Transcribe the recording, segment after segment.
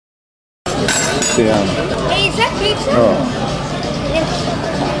Exactly too. Oh, Yes.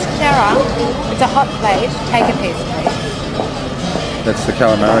 Sarah, it's a hot plate. Take a piece, please. that's the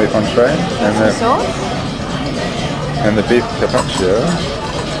calamari entree and The sauce? the beef carpaccio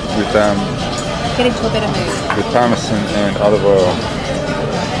with Get into a better mood. with parmesan and olive oil.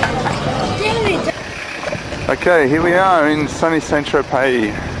 Okay, here we are in sunny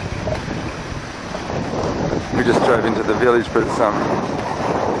Saint-Tropez. We just drove into the village, but it's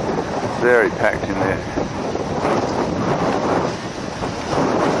very packed in there.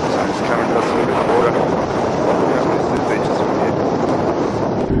 So just coming across a little bit of water.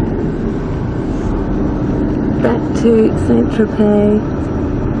 Back to Saint-Tropez.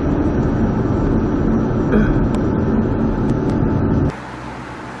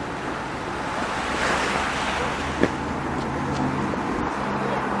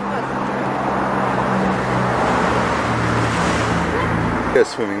 Go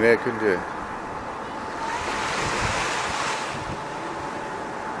swimming there, couldn't you?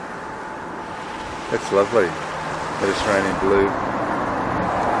 That's lovely. Mediterranean blue.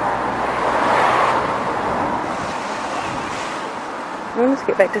 I want to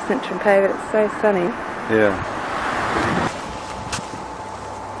get back to Saint-Tropez, but it's so sunny. Yeah.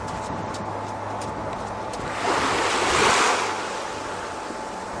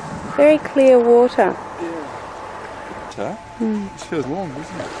 Very clear water. Huh? It feels warm,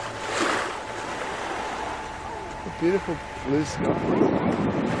 doesn't it? A beautiful blue sky.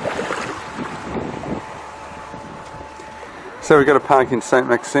 So we've got a park in Saint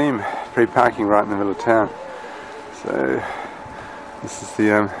Maxime, free parking right in the middle of town. So this is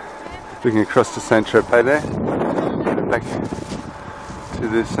the looking across to Saint Tropez there, back to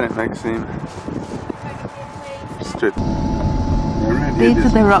the Saint Maxime strip. These are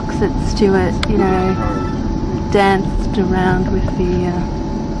the rocks that Stuart, danced around with the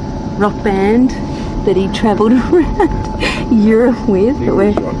rock band that he travelled around Europe with, that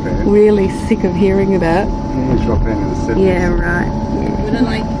we're really sick of hearing about. English rock band in the 70s. Yeah, right.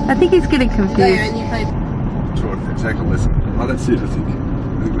 Yeah. I think he's getting confused. Take a listen. Oh, that's it, I think. I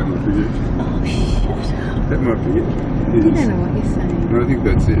think that might be it. Oh, shut up. That might be it. You don't know what you're saying. No, I think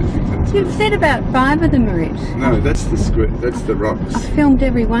that's it. You've said about 5 of them are it. No, that's the square. That's the rocks. I filmed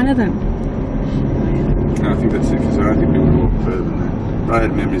every one of them. No, I think that's it, because I don't think we would walk further than that. But I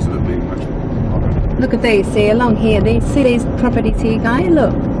had memories of it being much hotter. Look at these, see, along here. See these properties here, guy?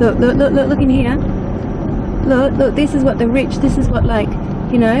 Look in here. Look, this is what the rich, this is what, like,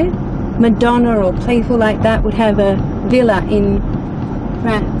 Madonna or people like that would have a villa in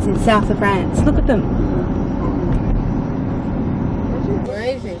France, in south of France. Look at them.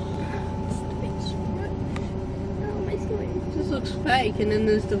 Amazing. It just looks fake, and then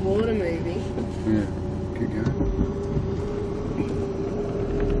there's the water moving. Yeah, keep going.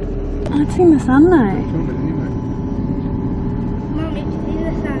 Oh, it's in the sun though. Mum, it's in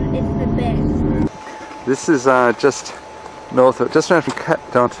the sun, it's the best. This is just north of, just around from Cap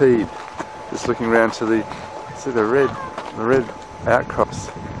d'Antibes. Just looking around to the, see the red outcrops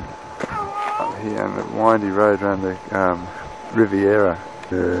up here, and the windy road around the Riviera.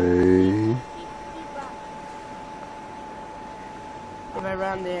 Okay. Am I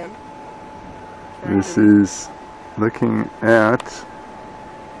round down? This is looking out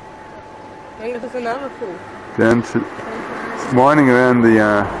I think there's another pool. down to, winding around the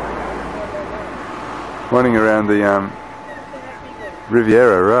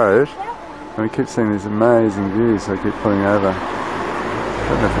Riviera Road, and we keep seeing these amazing views, so I keep pulling over. I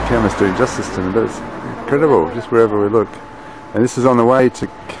don't know if the camera's doing justice to me, but it's incredible, just wherever we look. And this is on the way to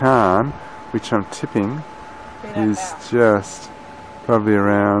Cannes, which I'm tipping is just probably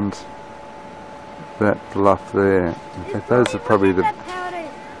around that bluff there. In fact, those are probably the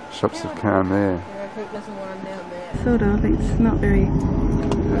shops of Cannes there. Yeah, I think there's one down there. Sort of, it's not very...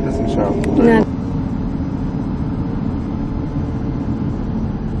 It doesn't show up. No.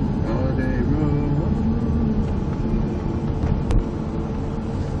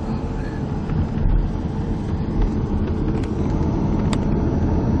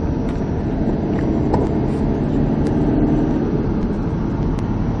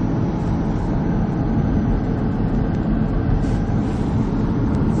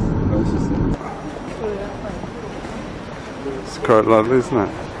 It's quite lovely, isn't it?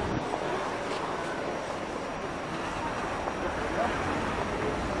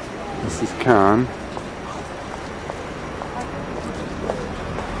 This is Cannes.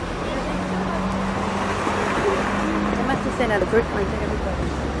 They must have sent out a group link to everybody.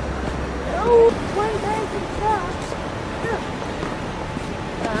 Oh, one day to start.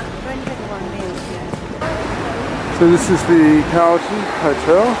 So this is the Carlton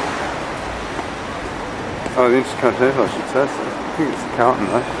Hotel. Oh, the Intercontinental, I should say. I think it's the Carlton,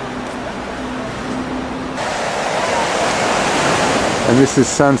 though. And this is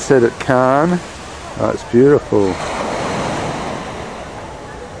sunset at Cannes. Oh, it's beautiful.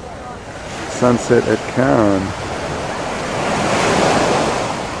 Sunset at Cannes.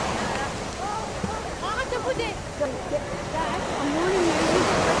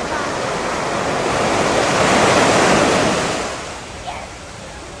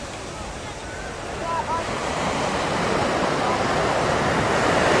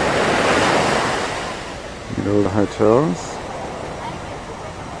 Look at all the hotels.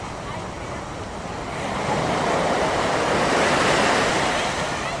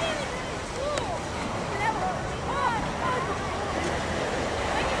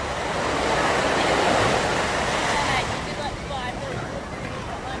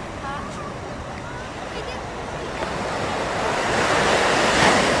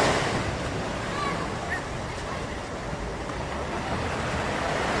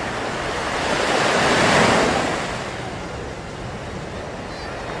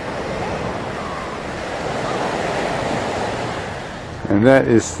 And that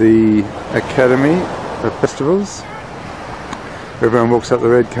is the Academy of Festivals. Everyone walks up the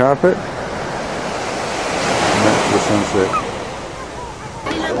red carpet. And that's the sunset.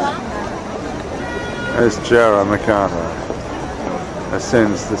 As Jara Makata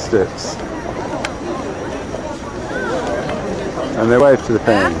ascends the steps. And they wave to the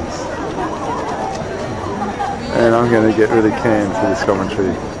fans. And I'm going to get really canned for this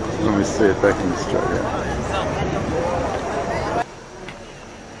commentary when we see it back in Australia.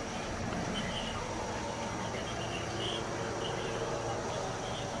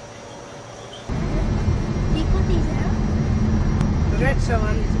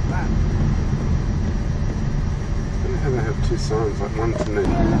 They have two signs, like one for me.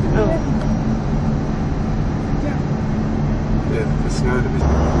 Oh. Yeah, the snow to be.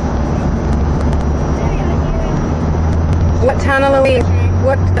 What tunnel are we in?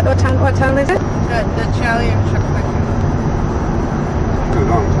 What tunnel is it? The Charlie and Chocolate. It's a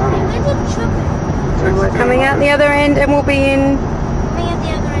long tunnel. And we're coming out the other end and we'll be in... Coming out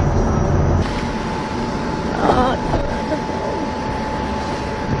the other end. Oh.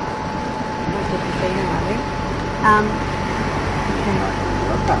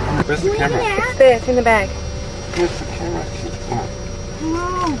 Where's the camera? It's there, it's in the bag. Where's the camera?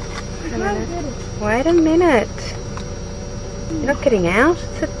 Wait a minute. You're not getting out.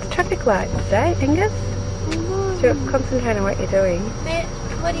 It's a traffic light today, Angus. So concentrate on what you're doing.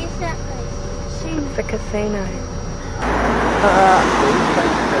 What is that place? It's the casino.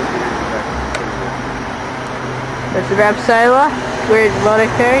 There's the Abseiler. We're in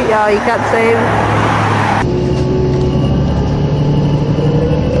Monaco. Yeah, you can't see him.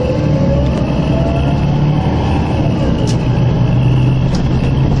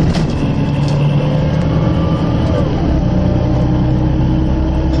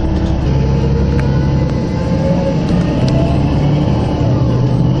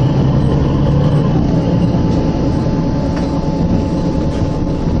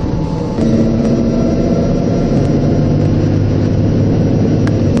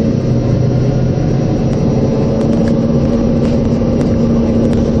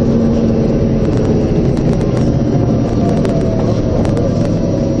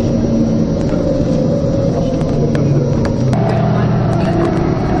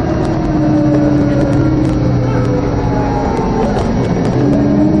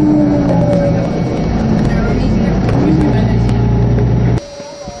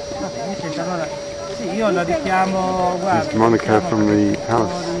 It's Monaco from the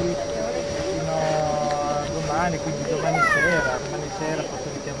palace. Domani, quindi domani sera posso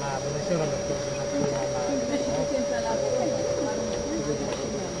richiamare, domani sera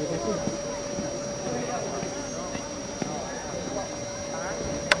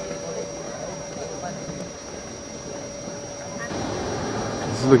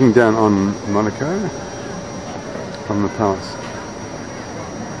This is looking down on Monaco from the palace.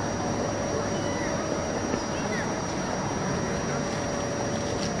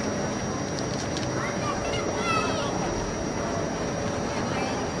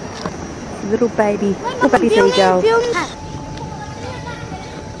 Little baby seagulls.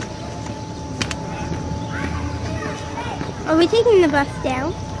 Are we taking the bus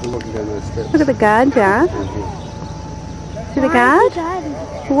down? We're looking down those steps. Look at the guard, Jar. See the guard?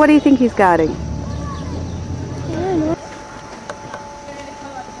 Well, what do you think he's guarding? Where's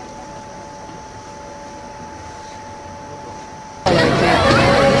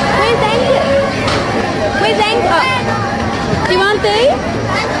Angus? Where's Angus? Do you want these?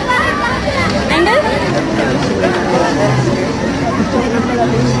 Angus?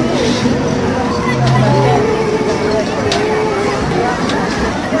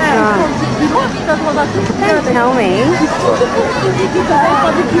 Tell me.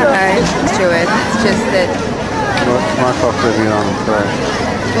 No, Stuart. It's just that. What's my fault for being on the play?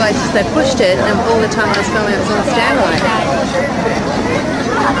 Well, it's just they pushed it, and all the time I was filming, it was on standby.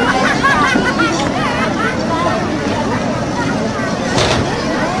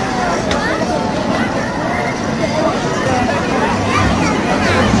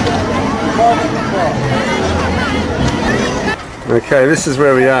 Okay, this is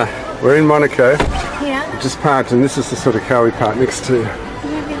where we are. We're in Monaco. Yeah. We've just parked, and this is the sort of car we parked next to.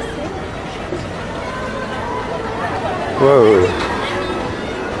 Whoa.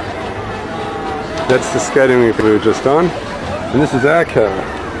 That's the skating rink we were just on. And this is our car.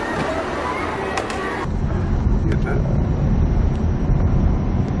 Get that?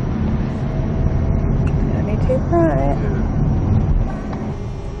 Don't need too bright. Yeah.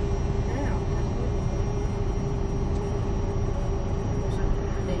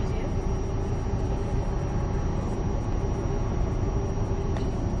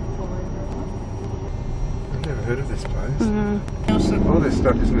 I've never heard of this place. All this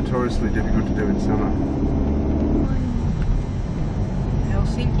stuff is notoriously difficult to do in summer.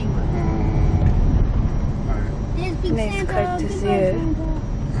 Helsinki. Let's go to zoo.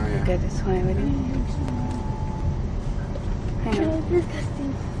 Oh, yeah. Go this way, will you? Hang on.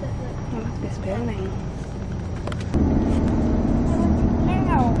 What's this building?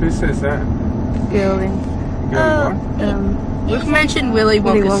 Who says that? Building. What? We've mentioned Willy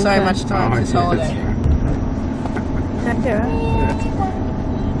Willy Wonka so Wonka. much time this yeah, holiday. That's it, right?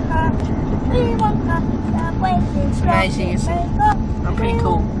 It's amazing, isn't it? I'm pretty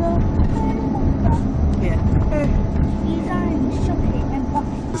cool. Yeah.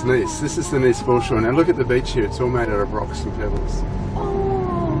 It's Nice. This is the Nice foreshore. Now look at the beach here. It's all made out of rocks and pebbles.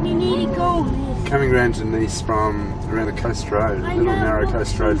 Oh, we need to go. Coming round to Nice from around the coast road, a little narrow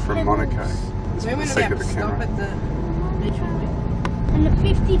coast road from Monaco. This We're was going the to sake have of to the stop camera. at the beach one bit. And the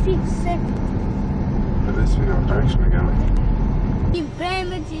 55th second. At least we know what direction we're going. You very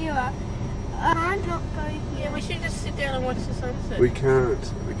Madeira. I'm not going here. Yeah, we should just sit down and watch the sunset. We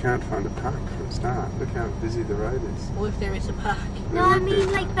can't find a park for a start. Look how busy the road is. Or if there is a park. No, I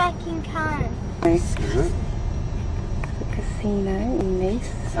mean like back in Cannes. Is it? The casino in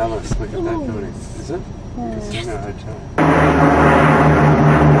Nice. Alice, look at that building. Is it? Casino Hotel.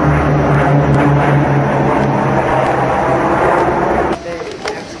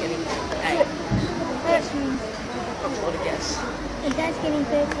 Dad's getting 8. That's what I guess. And Dad's getting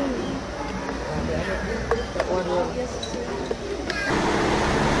 13.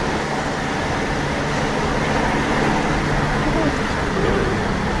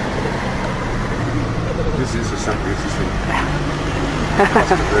 This is something interesting.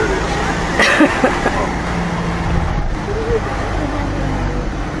 Costa Verde.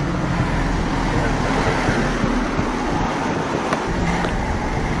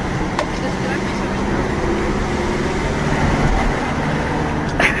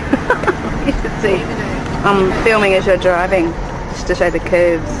 See, I'm filming as you're driving, just to show the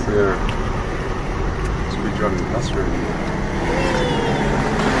curves. Yeah. Should be driving the bus around here.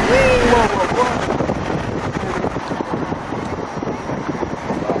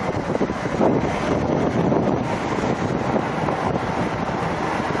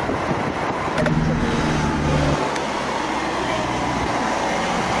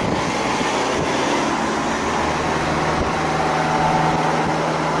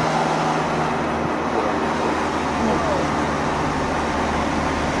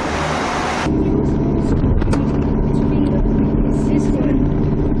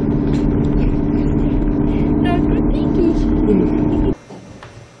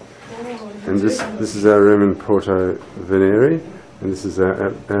 And this is our room in Porto Venere, and this is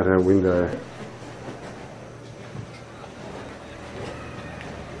out our window.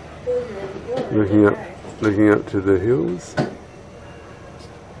 Looking up to the hills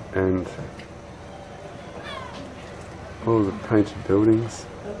and all the painted buildings.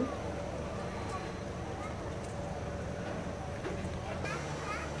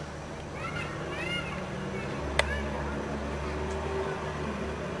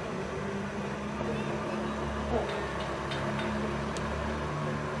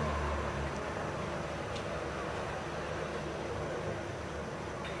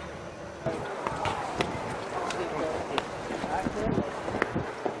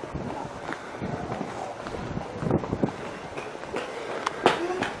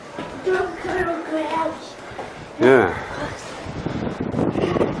 Yeah.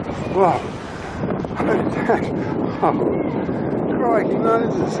 Wow. Oh. Crikey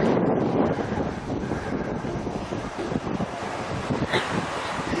Moses!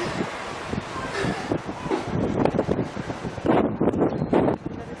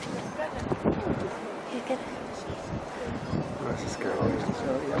 Let's just go on.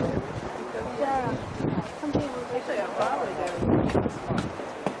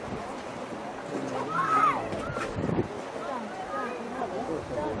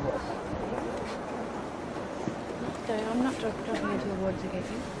 I'm not dropping into the woods again.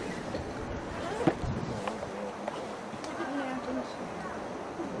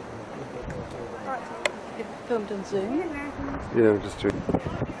 It filmed on Zoom. Yeah, just doing.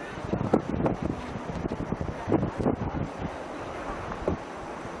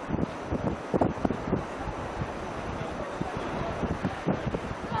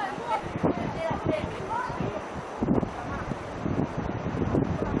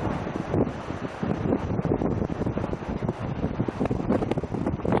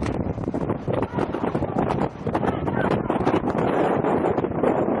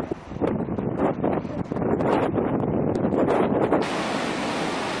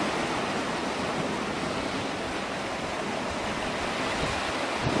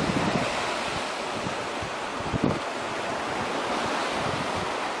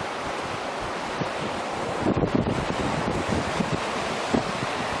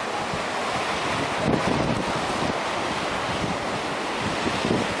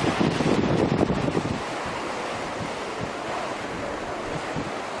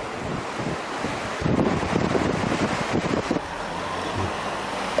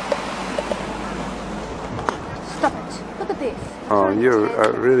 Stop it. Look at this. Oh, you're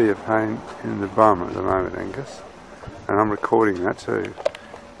really a pain in the bum at the moment, Angus. And I'm recording that too.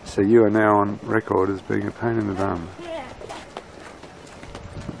 So you are now on record as being a pain in the bum.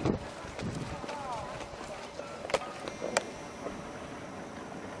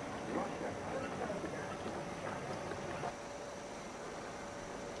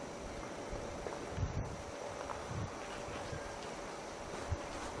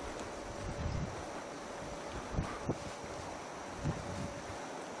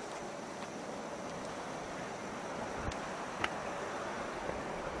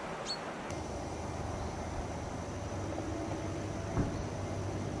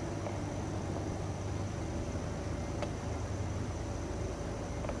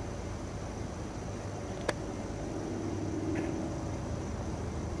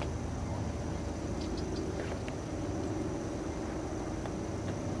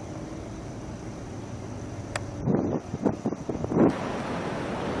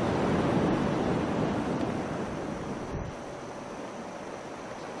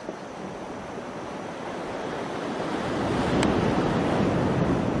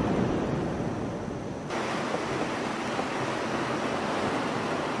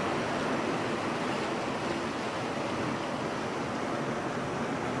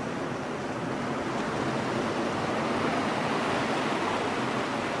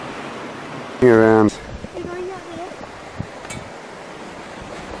 Around. You're going out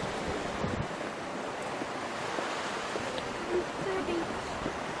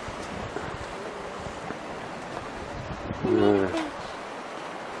there?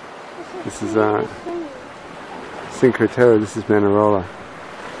 This is Cinque Terre, this is Manarola.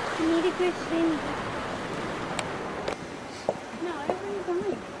 You need to go swim. No, where are you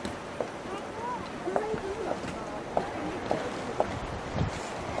going? Where are you going?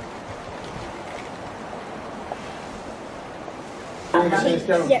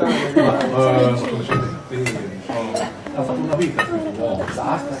 Ha fatto una vita tipo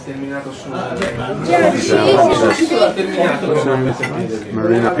basta, è terminato su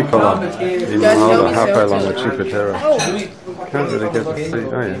Marina Piccola in Manarola, halfway along the Cinque Terre. Can't really get to see.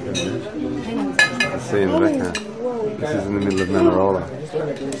 Oh yeah, see in the background. This is in the middle of Manarola.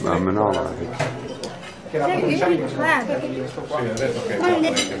 Manola, I think.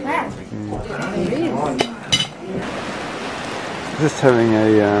 Just having a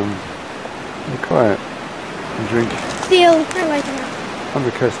quiet drink Still, I like it. on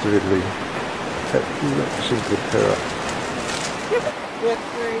the coast of Italy at Cinque Terre.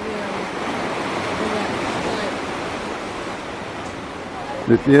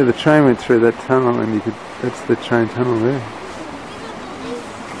 Yeah, the train went through that tunnel, and you could. That's the train tunnel there.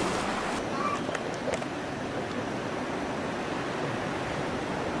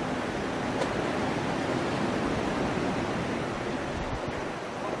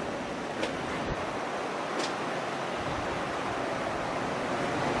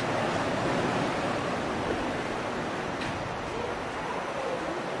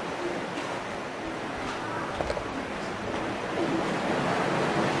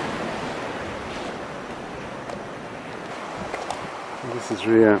 This is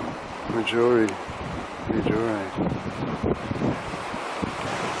Rio Maggiore.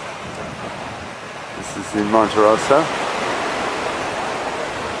 This is in Monte Rosso.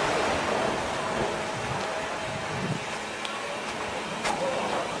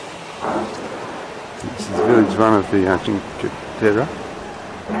 This is village one of the Cinque Terre.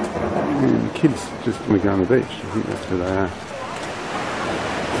 And kids just want to go on the beach. I think that's where they are. I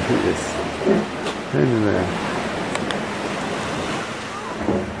think yes. And there.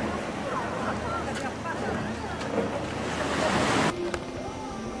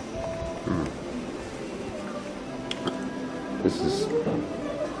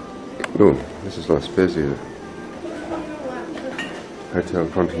 This is La Spezia, Hotel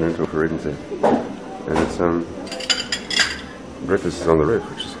Continental Firenze, and it's breakfast is on the roof,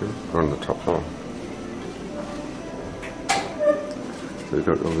 which is good, or on the top floor. So we've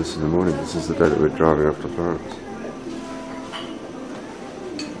got all this in the morning. This is the day that we're driving up to Florence.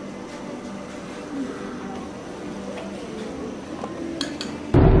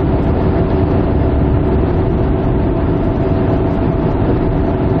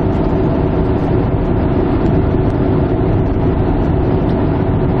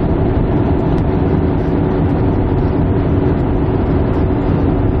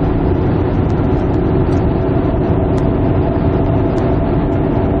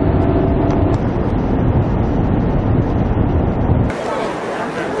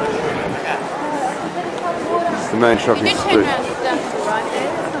 The main shopping street.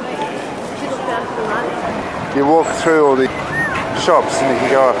 You walk through all the shops and you can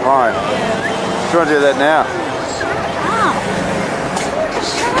go up high. Do you want to do that now?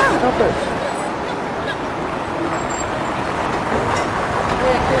 Stop it.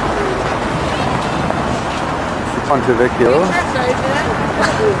 Ponte Vecchio.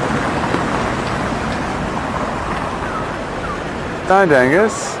 Don't,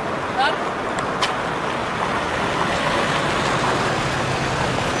 Angus.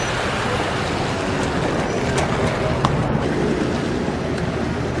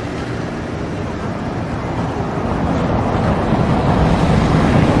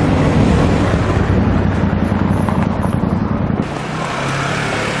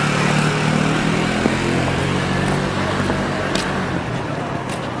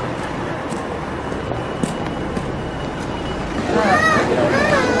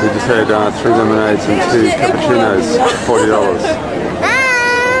 We just had 3 lemonades and 2 cappuccinos, $40.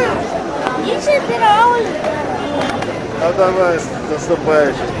 А давай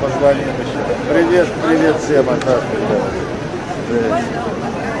засыпай, сейчас позвоним еще. Привет, привет всем от нас, ребята.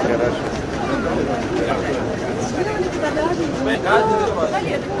 Хорошо.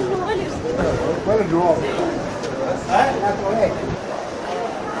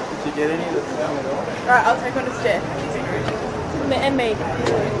 Alright, I'll take on a stair. And me.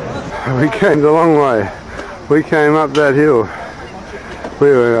 We came the long way. We came up that hill. We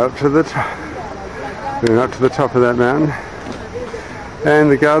went up to the top. We went up to the top of that mountain.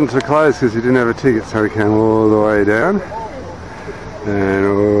 And the gardens were closed because we didn't have a ticket, so we came all the way down and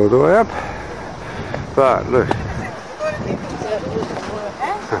all the way up. But look,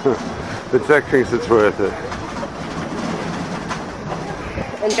 but Zach thinks it's worth it.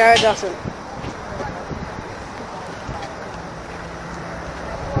 And Jared doesn't.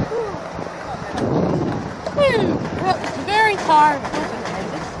 It's very hard.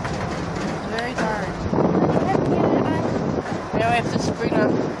 It's very hard. Now we have to spring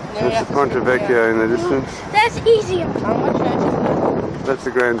up. That's the Ponte Vecchio in the distance. That's easier. That's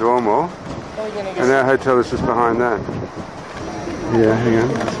the Grand Duomo. And our hotel is just behind that. Yeah, hang on.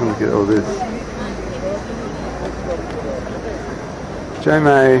 I just want to get all this.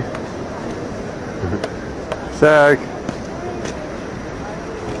 J-May. Zach.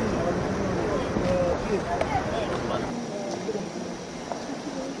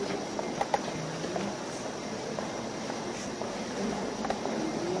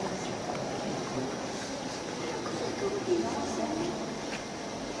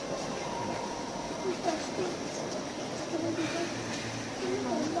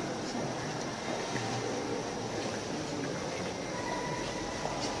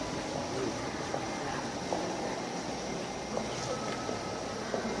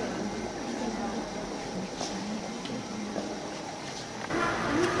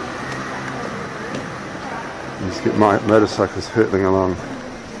 Just get my motorcycles hurtling along.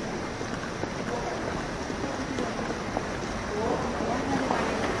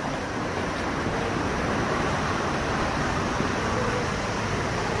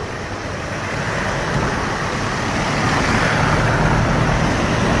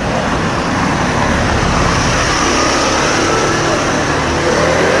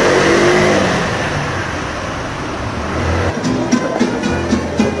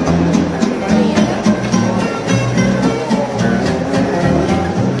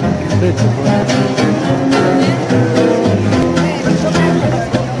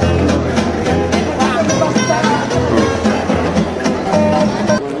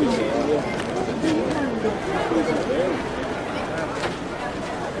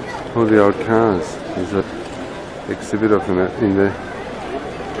 all the old cars. There's an exhibit of them in the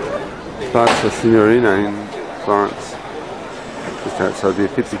Piazza Signorina in Florence, just outside the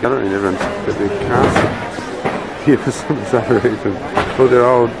Uffizi Gallery, and everyone's got their cars here for some bizarre reason. Oh, they're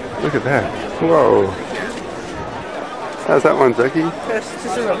old. Look at that. Whoa. How's that one, Jackie?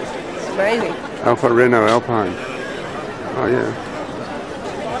 It's amazing. Alfa Renault Alpine. Oh, yeah.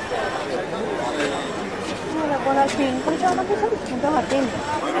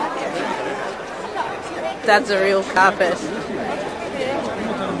 That's a real car fest.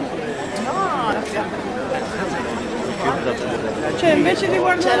 C'è invece di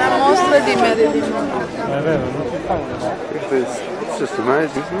guardare la mostra di media di It's just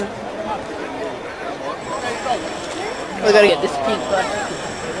amazing, isn't it? We gotta get this pink one.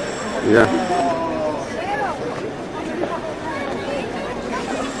 Yeah.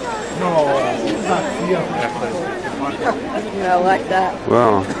 Yeah, I like that.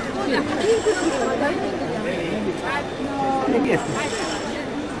 Wow.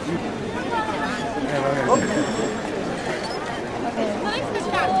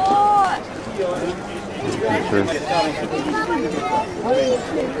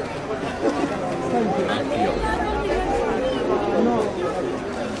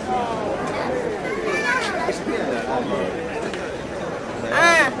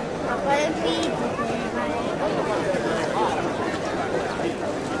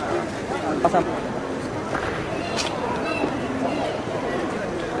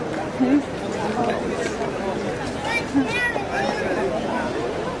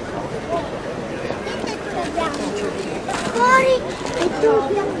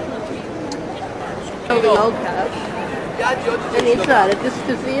 The old cars. And inside it, just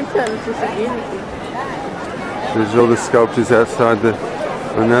because the inside is just a beauty. There's all the sculptures outside the...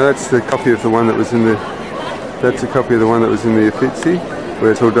 Oh no, that's the copy of the one that was in the... That's a copy of the one that was in the Uffizi,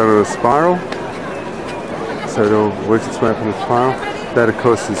 where it's all done on a spiral. So it all works its way up in a spiral. That, of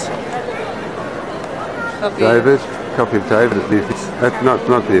course, is David. Copy of David at the Uffizi.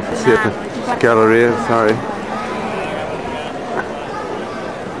 Not the Uffizi, at the Galleria, sorry.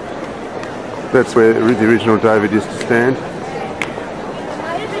 That's where the original David used to stand.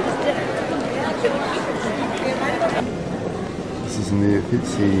 This is in the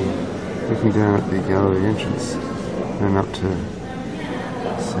Uffizi, looking down at the gallery entrance and up to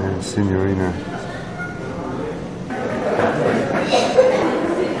San Signorina.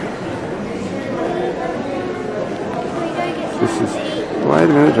 This is... Wait a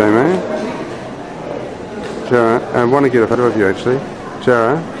minute, Jamie. Jara, I want to get a photo of you actually.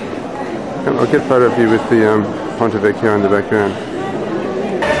 Jara. I'll get a photo of you with the Ponte Vecchio in the background.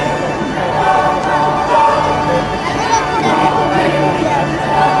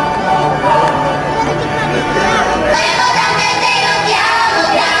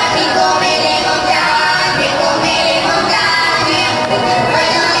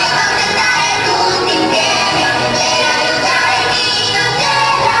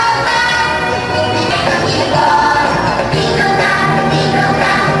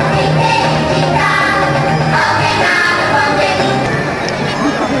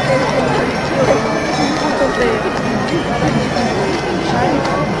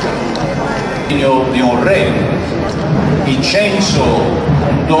 Di un re, incenso,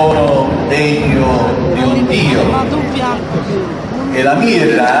 un dono degno di un dio, e la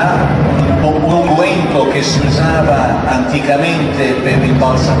mirra, un unguento che si usava anticamente per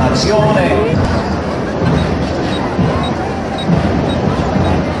l'imbalsamazione.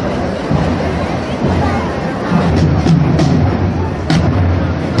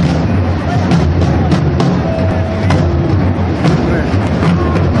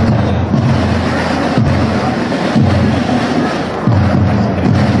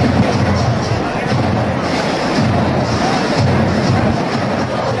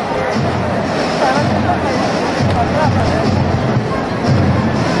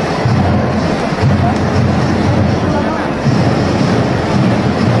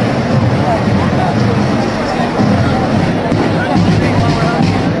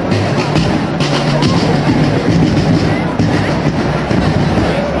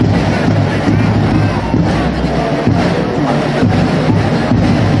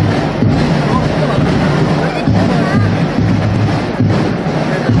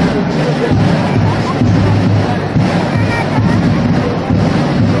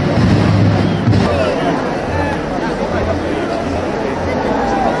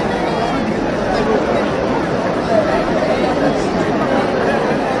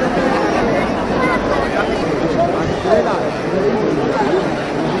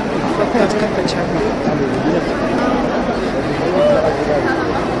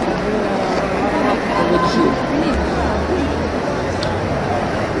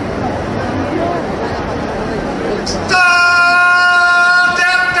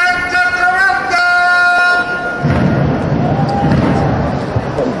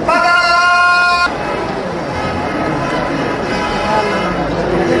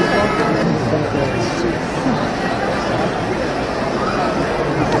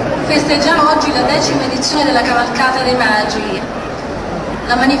 Festeggiamo oggi la 10ª edizione della Cavalcata dei Magi.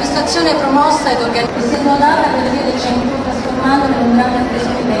 La manifestazione è promossa ed organizzata, essendo data per la via del centro, trasformando in un grande appeso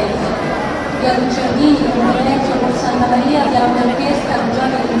via Luciardini, con Venezia, con Santa Maria, via Alpesca,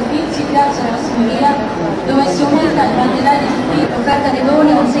 Giorno degli Uffizi, piazza della Signoria, dove si aumenta il quantità di spirito, offerta dei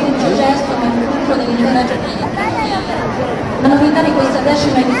doni, un semplice gesto ma il frutto dell'intera giornata. La novità di questa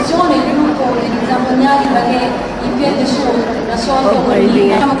 10ª edizione, il gruppo utilizzato Agnari Baghe in piede sotto, la solita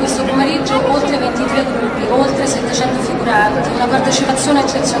collina. Abbiamo questo pomeriggio oltre 23 gruppi, oltre 700 figuranti, una partecipazione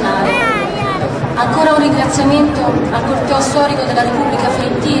eccezionale. Ancora un ringraziamento al corteo storico della Repubblica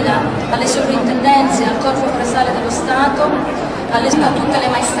Fiorentina, alle sovrintendenze, al Corpo Forestale dello Stato, a tutte le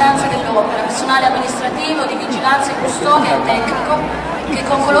maestranze dell'opera, personale amministrativo, di vigilanza e custodia e tecnico, che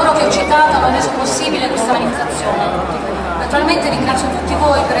con coloro che ho citato hanno reso possibile questa manifestazione. Naturalmente ringrazio tutti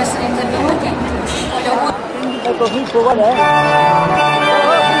voi per essere intervenuti, con gli auguri.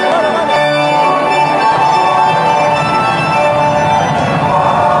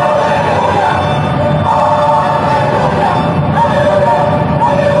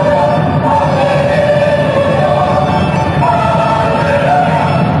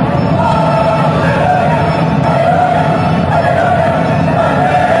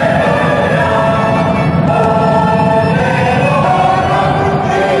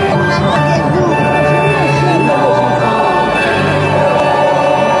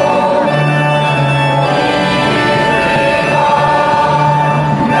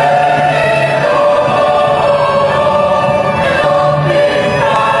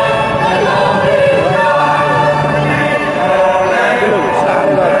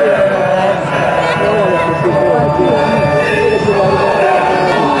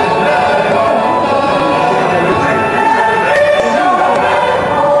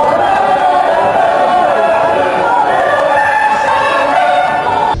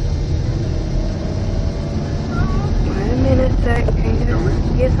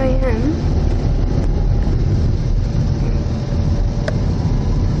 Yes, I am.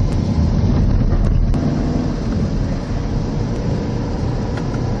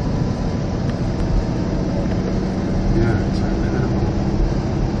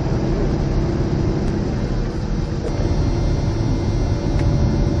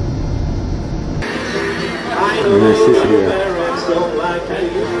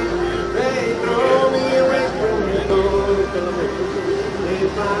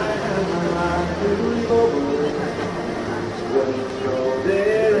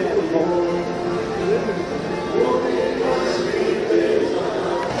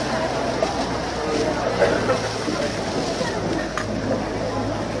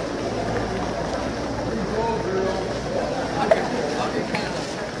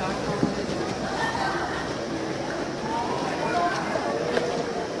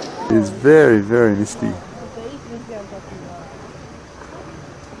 It's very, very misty.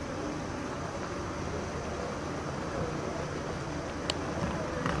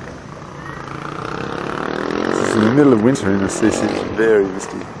 This is in the middle of winter in Assisi. It's very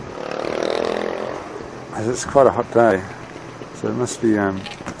misty. It's quite a hot day, so it must be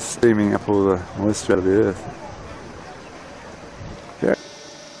steaming up all the moisture out of the earth. Yeah.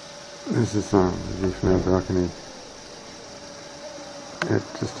 This is the view from Mount Balcony.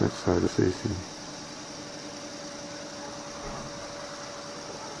 Just outside Assisi.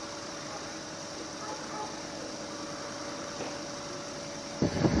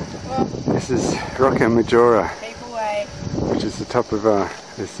 This is Rocca Maggiore, which is the top of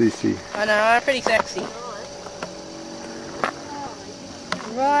Assisi. I know, pretty sexy.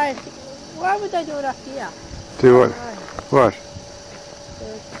 Right. Why would they do it up here? Do what? What?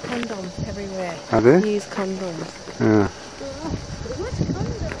 There's condoms everywhere. Are there? Use condoms. Yeah. What's condoms?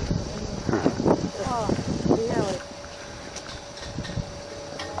 Oh, really?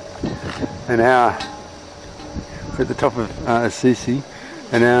 And now we're at the top of Assisi,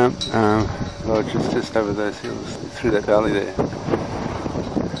 and our lodge is just over those hills, through that valley there.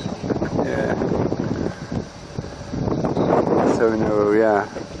 Yeah. So we know where we are.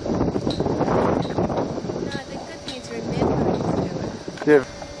 Yeah.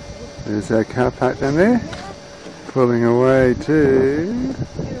 There's our car park down there, pulling away to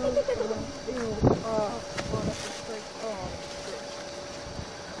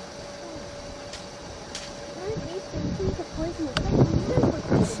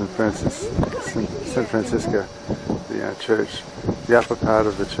St. Francisco, the church, the upper part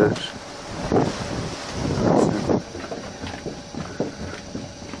of the church.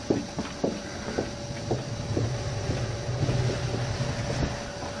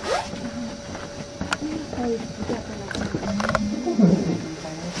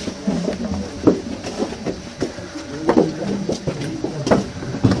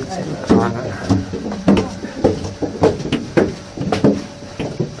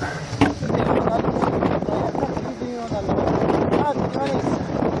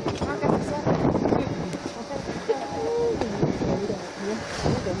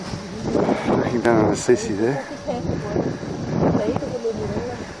 Looking down on the Sisi there.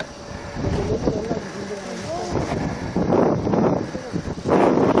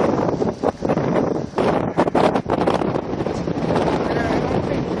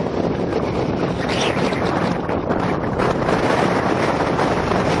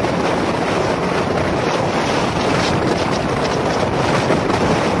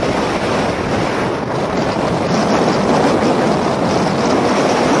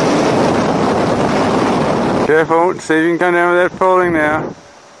 Careful, see if you can come down without falling now.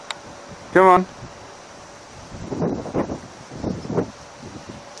 Come on.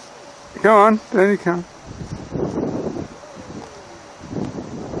 Come on, down you come.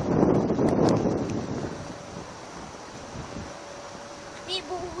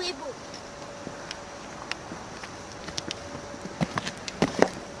 Weeble, weeble.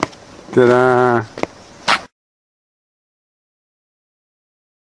 Ta-da!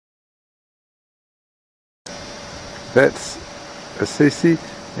 That's a Sisi,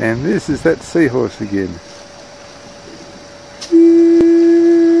 and this is that seahorse again.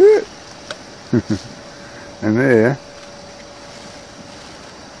 And there,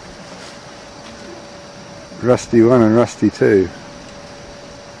 Rusty 1 and Rusty 2.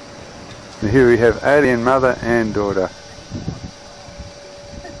 And here we have alien mother and daughter.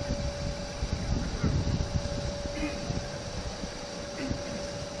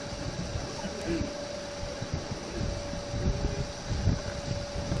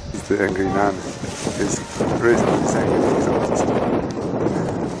 The angry nun is reasonably sanguine exorcist.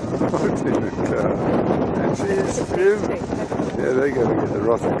 Looked in the car. And she is grim. Yeah, they're going to get the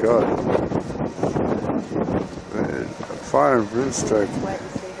wrath of God. Fire and brimstone.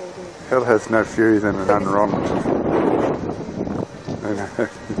 Hell has no fury than an unwronged. I know.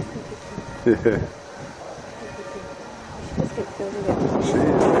 Yeah. She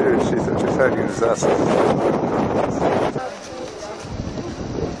is good. She's such a fucking disaster.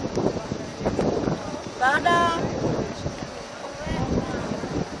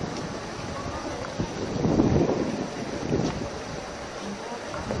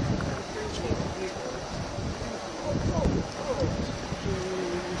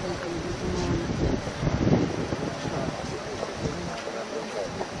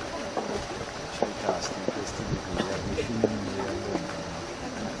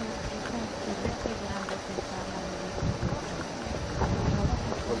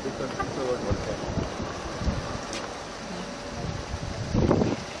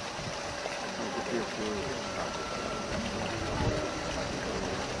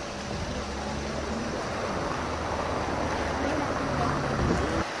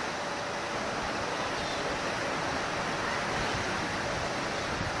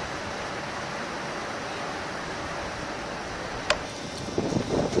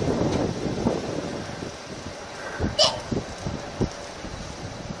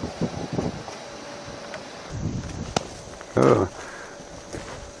 Oh.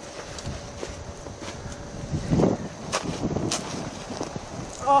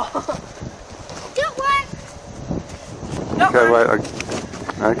 Don't work. Okay, wait.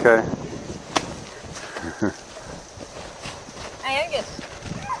 Okay. Hey, Angus.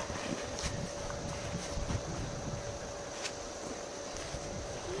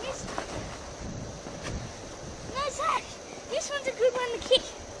 No, Zach. This one's a good one to kick.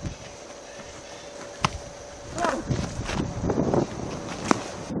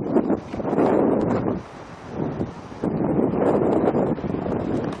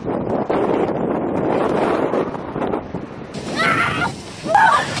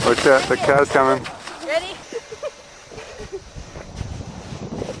 Watch out, the car's coming. Ready?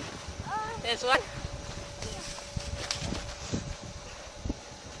 There's one.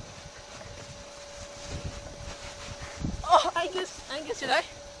 Oh, Angus, you know.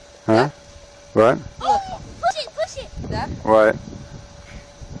 Huh? What? Oh, push it. That. Wait.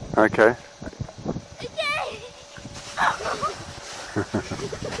 Okay. Okay.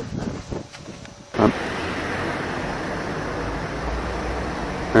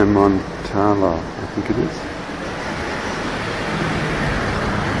 and Montala, I think it is.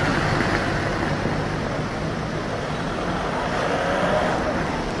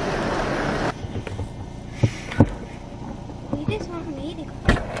 You just want me to go.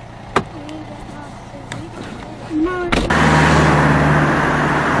 No.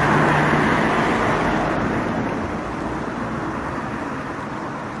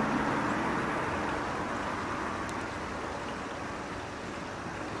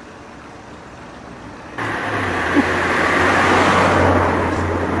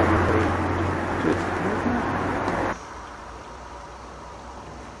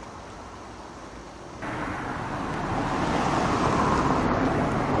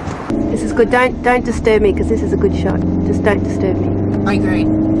 This is good. Don't disturb me because this is a good shot. Just don't disturb me. I agree.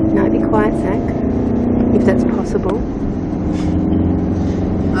 No, be quiet, Zach. If that's possible.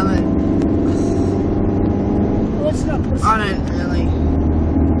 What's not possible? I don't really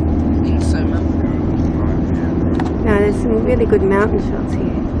think so much. No, there's some really good mountain shots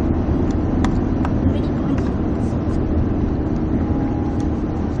here.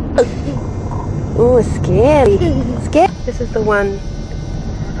 Oh, scary. Scary. This is the one.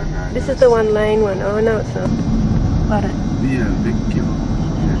 This is the one lane one. Oh, no, it's not. Got it. Yeah, big kill.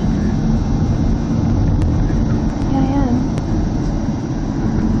 Yeah.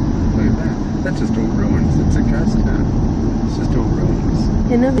 Look at that. That's just all ruins. It's a ghost town. It's just all ruins.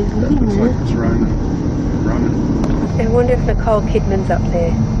 Yeah, nobody's That living looks there. like it's Roman. I wonder if Nicole Kidman's up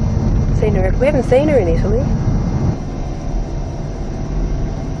there. Seen her? We haven't seen her in Italy.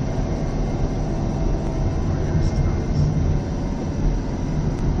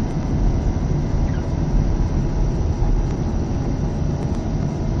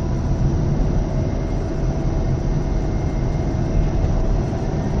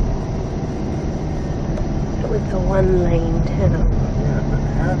 It was the one-lane tunnel. Yeah, but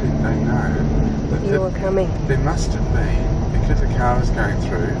how did they know that You were coming. there must have been, because a car was going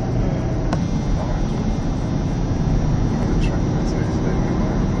through. The truck was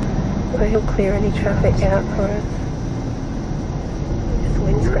leaving Well, he'll clear any traffic out for us. This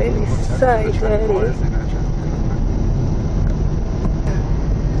windscreen is so dirty.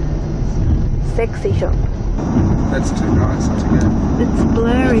 Sexy shot. That's too nice to get. It's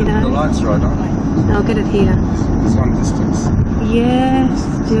blurry The though. light's right on. I'll get it here. It's on distance. Yes,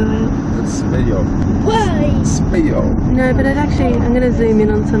 do it. It's Spio. Why? Spio. No, but it actually, I'm going to zoom in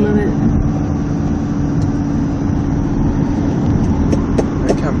on some of it.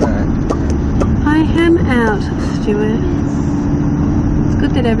 They come back. I am out, Stuart. It's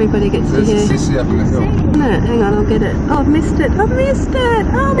good that everybody gets There's to a hear. sissy up in the hill. No, hang on, I'll get it. Oh, I've missed it. I've missed it.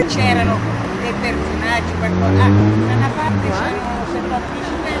 Oh, C'erano dei personaggi, qualcosa. Da una parte c'erano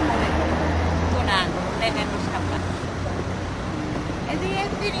osservatrici suonando, lei nello scappato. Ed è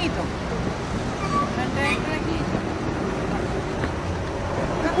finito. Non dentro la chiesa.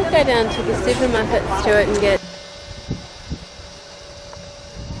 we'll go down to the supermarket, Stuart, and get.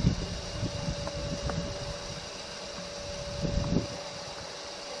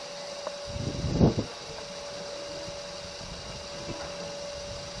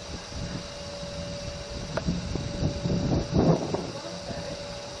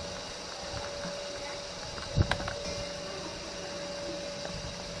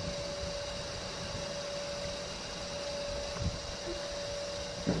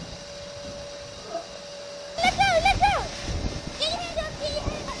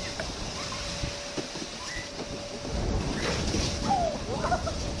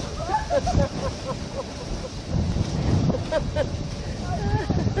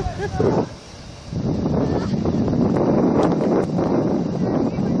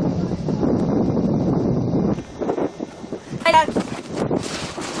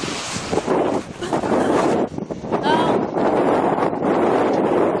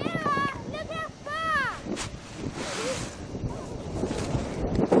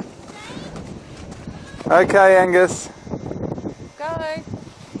 Okay, Angus. Go.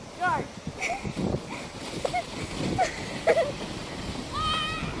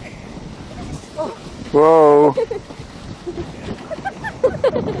 Whoa.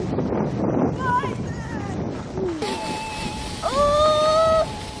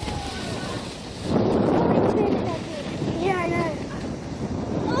 Yeah, I know.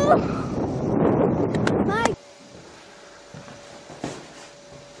 Oh. Mike.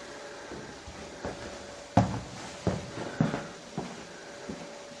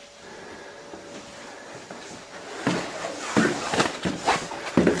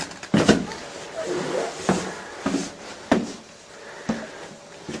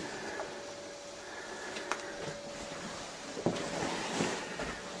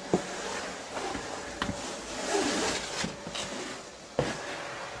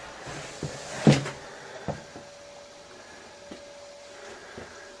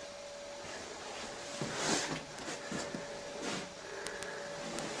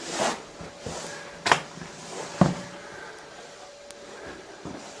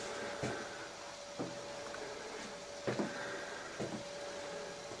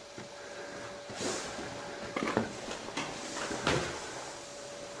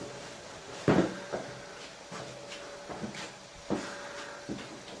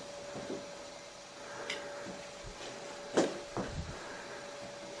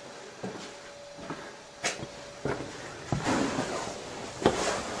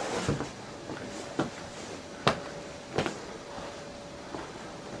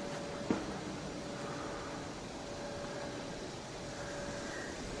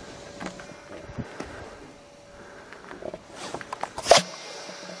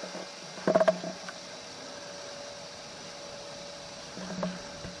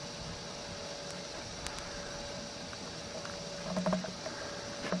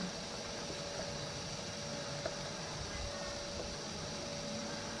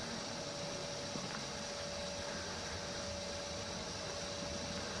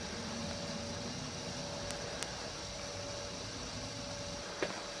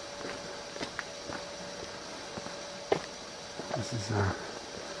 This is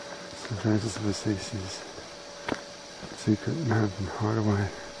St. Francis of Assisi's secret mountain hideaway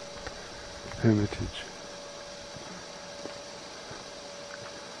hermitage.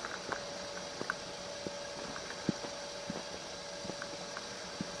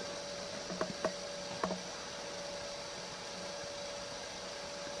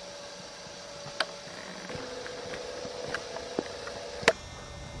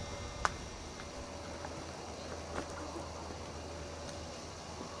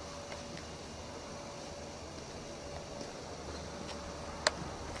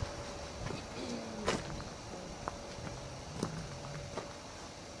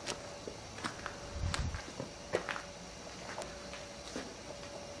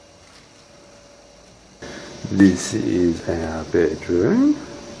 This is our bedroom.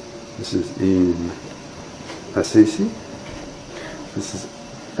 This is in Assisi. This is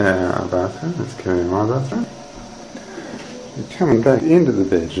our bathroom. Let's go in my bathroom. You're coming back into the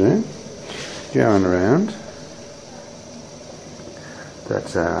bedroom, going around.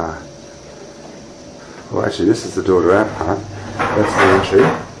 That's our... Well, actually, this is the door to our part. That's the entry.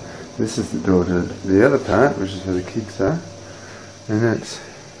 This is the door to the other part, which is where the kids are. And that's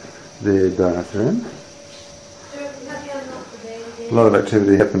their bathroom. A lot of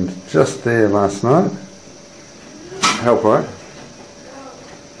activity happened just there last night. Help, right?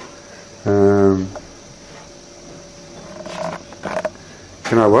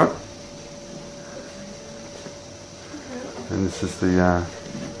 Can I what? And this is the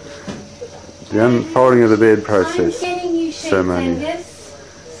unfolding of the bed process ceremony.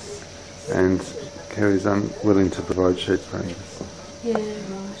 And Kerry's unwilling to provide sheets for Angus. Yeah,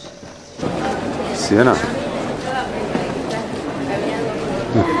 right. Sienna.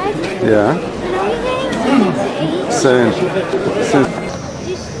 Yeah. Soon.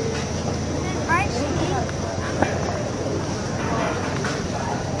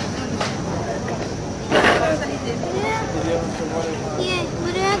 Yeah,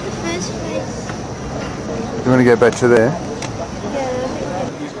 what about the first place? You want to go back to there?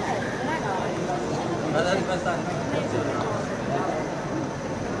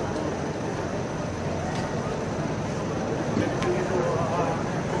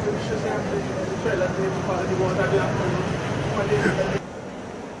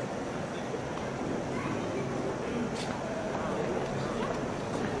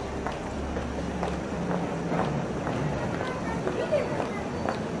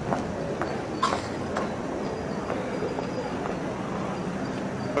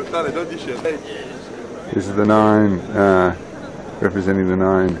 This is the 9, representing the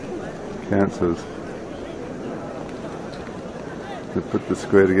 9 councils that put the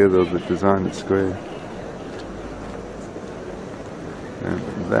square together, that designed it square. And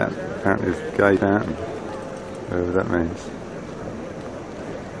that apparently is Gay Fountain, whatever that means.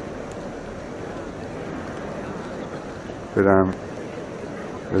 But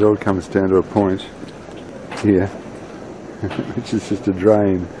it all comes down to a point here, which is just a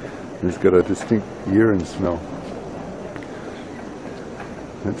drain. It's got a distinct urine smell.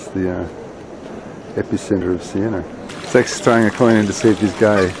 That's the epicenter of Siena. Zach's throwing a coin in to see if he's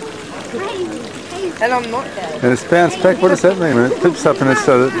gay. And I'm not gay. And it's bounced back. What does that mean? When it flips up and it's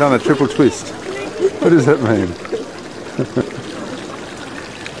done a triple twist. What does that mean?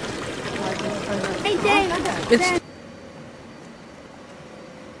 Hey, Dave. It's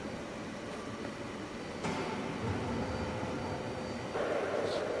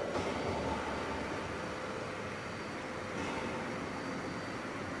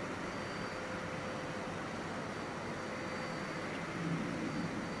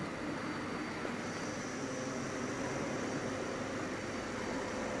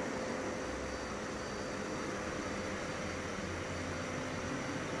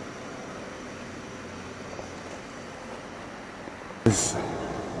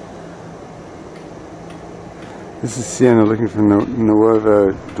This is Siena looking for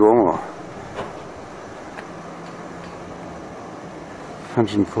Nuovo Duomo.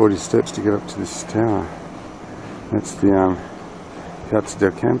 140 steps to get up to this tower. That's the Piazza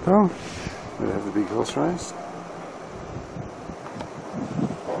del Campo, where they have the big horse race.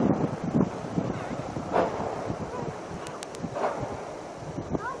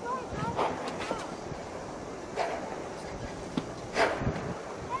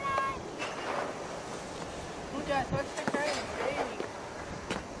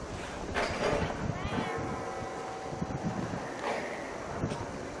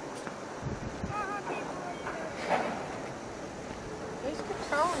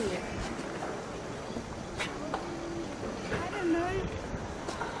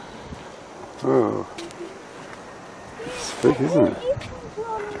 Oh, it's big, isn't it? I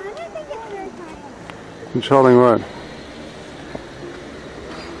don't think it's very tiny. Controlling what?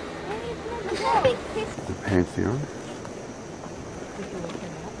 It's a big fish. The Pantheon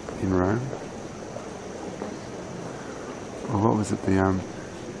in Rome. Well, what was it?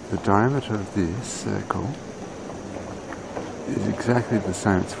 The diameter of this circle is exactly the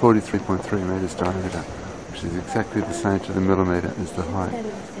same. It's 43.3 metres diameter, which is exactly the same to the millimetre as the height.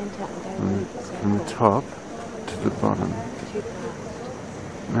 From the top to the bottom.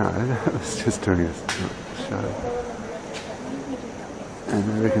 No, that was just doing a show.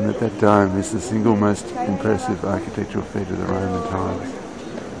 And I reckon that dome is the single most impressive architectural feat of the Roman times.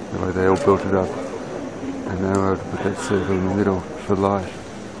 The way they all built it up. And they were able to put that circle in the middle for light.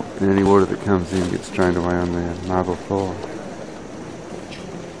 And any water that comes in gets drained away on the marble floor.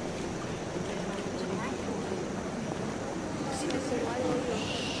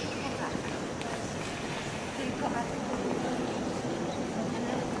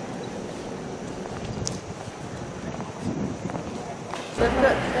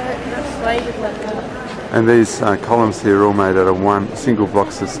 And these columns here are all made out of one single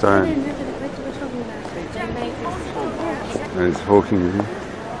blocks of stone. There's Hawking here.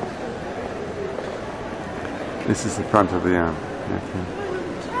 This is the front of the arm.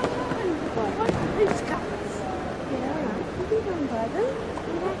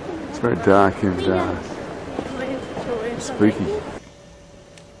 It's very dark and spooky.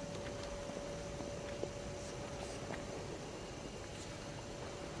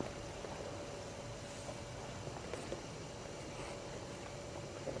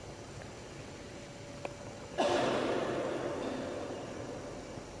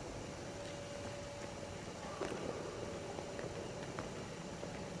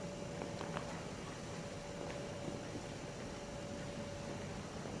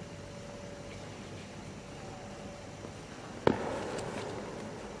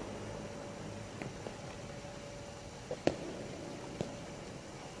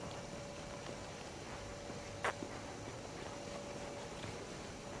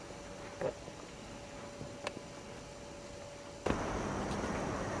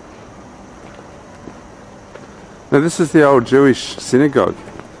 Now this is the old Jewish synagogue.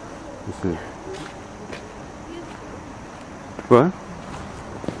 What?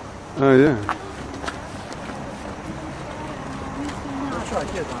 Oh yeah.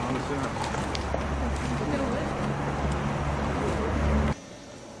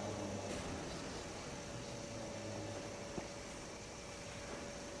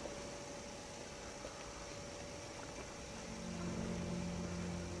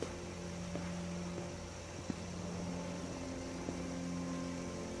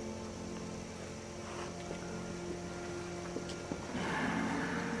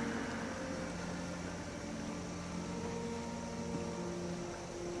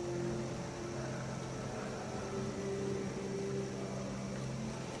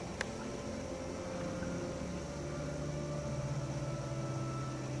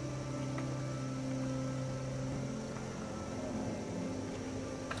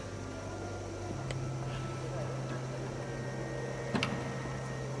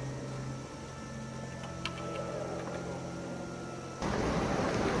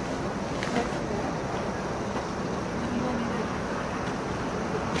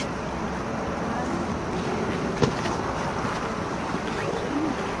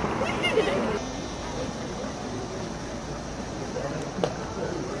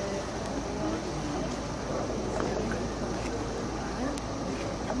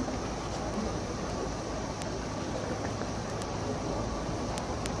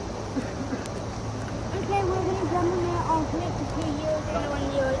 Okay, we're going to jump in there. I'll flip to 2 euros and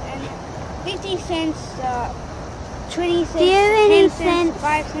 1 euro and 50 cents, 20 cents, 10 cents,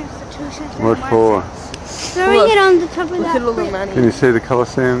 5 cents, 2 cents. What for? Throwing it on the top of Look that at all the flip. money. Can you see the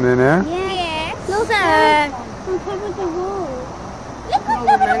Colosseum there now? Yes. Look at on top of the wall. Look all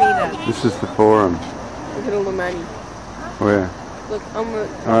the money there. This is the Forum. Look at all the money. Where? Look, on the...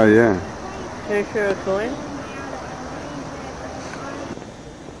 Oh yeah. Can you show a coin?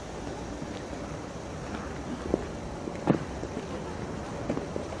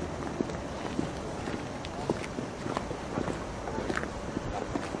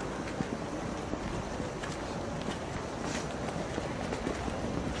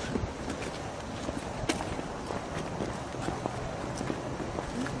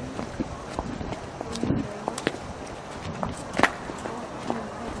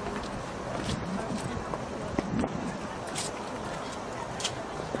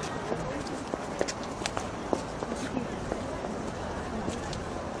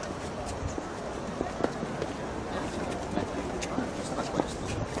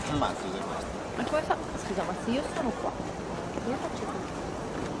 Io sono qua. Io faccio qui.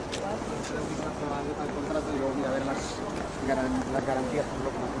 Al contrario devo avere la garanzia sul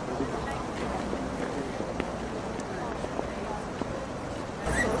locale.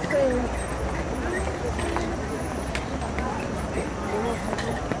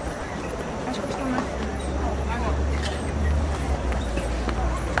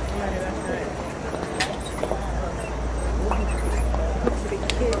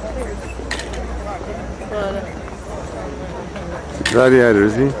 Gladiator,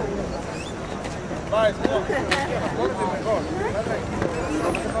 is he?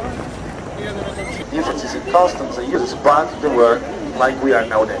 Differences in customs and uses, but they were like we are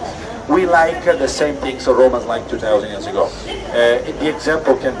nowadays. We like the same things Romans like 2000 years ago. The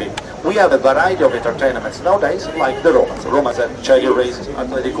example can be, we have a variety of entertainments nowadays like the Romans. Romans have chariot races,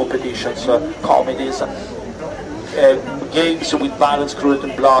 athletic competitions, comedies, games with violence, cruelty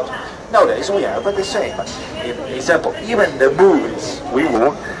and blood. Nowadays we have the same. Example, even the movies we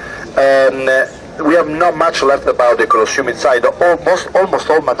won, we have not much left about the Colosseum inside. Almost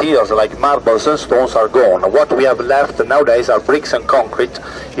all materials like marbles and stones are gone. What we have left nowadays are bricks and concrete.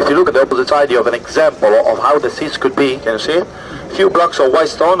 If you look at the opposite side, you have an example of how the seats could be. Can you see it? A few blocks of white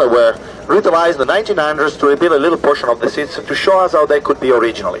stone that were reutilized in the 1900s to rebuild a little portion of the seats to show us how they could be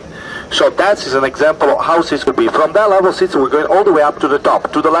originally. So that is an example of how seats could be. From that level, seats were going all the way up to the top.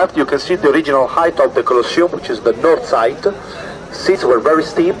 To the left, you can see the original height of the Colosseum, which is the north side. Seats were very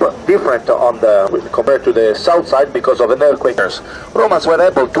steep, different on compared to the south side because of an earthquake. Romans were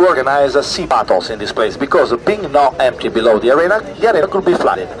able to organize sea battles in this place because being not empty below the arena could be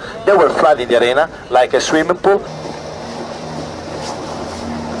flooded. They were flooding the arena like a swimming pool.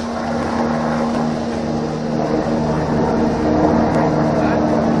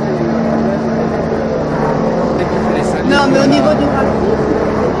 Non, mais au niveau du racisme.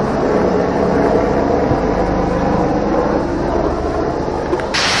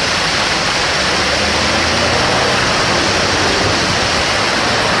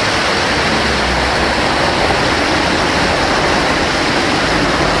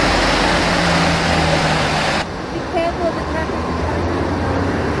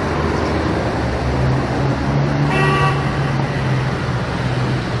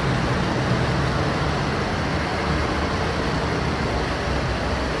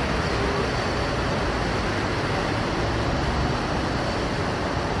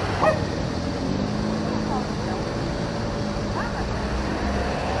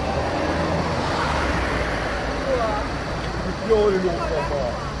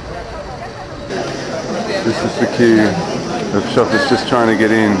 This is the queue of shoppers just trying to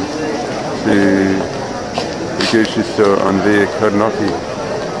get in to the grocery store on Via Carnotti,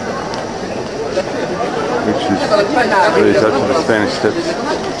 which is really up to the Spanish Steps.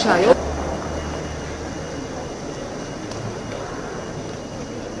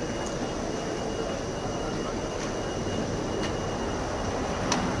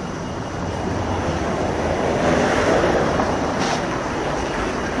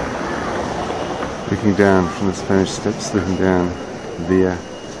 Looking down from the Spanish Steps, looking down Via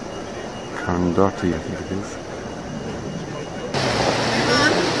Carnotti, I think it is.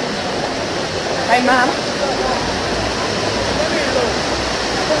 Hey, Mom.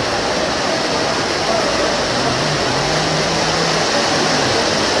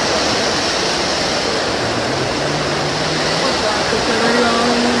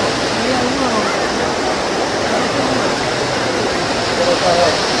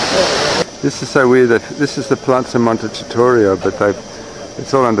 This is so weird that this is the Plaza Montecitorio, but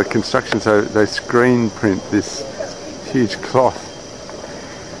it's all under construction, so they screen print this huge cloth.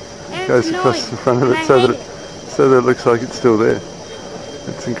 It goes across the front of it so that it looks like it's still there.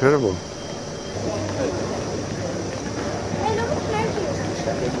 It's incredible.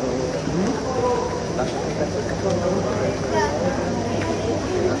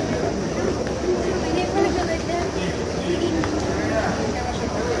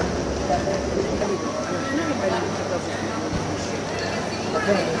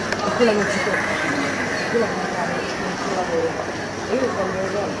 Quella non si può. Quella non si lavoro. Io voglio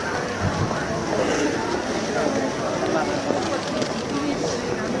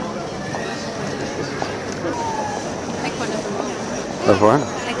Of what?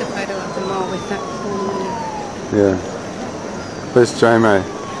 Take a photo of the mall with that form. Yeah. Where's Jamie?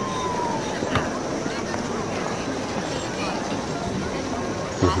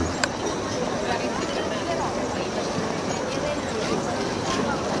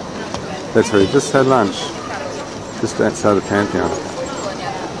 That's where he just had lunch, just outside the Pantheon.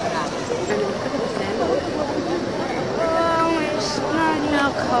 Oh, it's not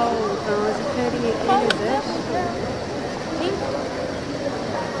now cold. No, it's 38 degrees.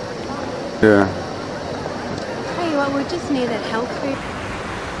 Yeah. Tell you what, we're just near that health food.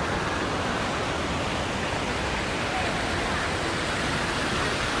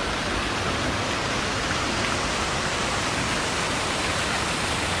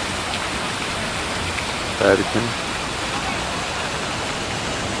 Vatican.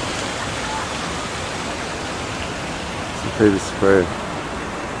 St. Peter's Square.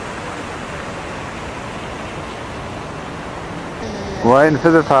 Waiting for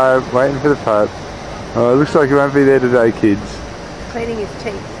the Pope, waiting for the Pope. Oh, it looks like you won't be there today, kids. Cleaning his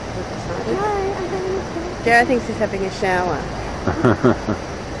teeth. Jared thinks he's having a shower.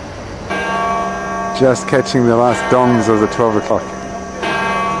 Just catching the last dongs of the 12 o'clock.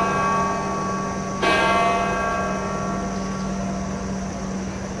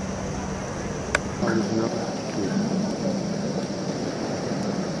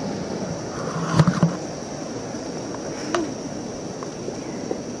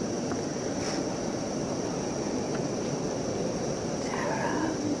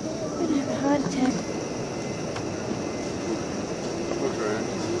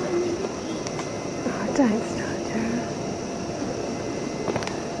 Don't start, Tara.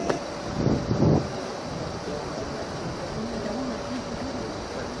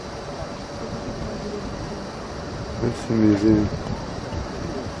 That's the museum.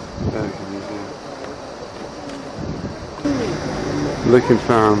 Vatican Museum. Looking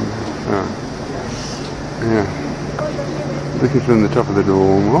from, yeah, looking from the top of the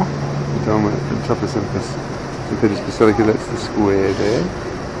Duomo at the top of St. Peter's Basilica. That's the square there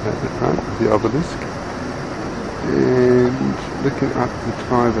at the front of the obelisk. And looking up the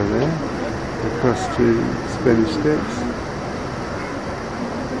Tiber there, across to Spanish Steps,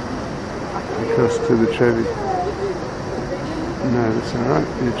 across to the Trevi. No, that's alright,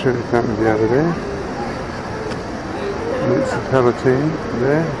 the Trevi Fountain will be over there. And it's the Palatine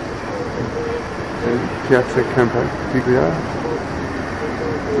there, and Piazza Campiglio,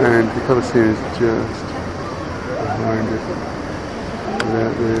 and the Colosseum is just behind it,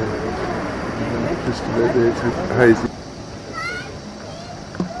 about there. Just about there, it's hazy.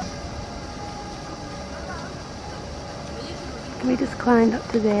 We just climbed up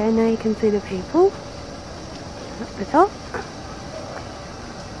to there, now you can see the people up the top.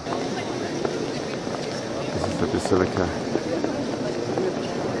 This is the Basilica.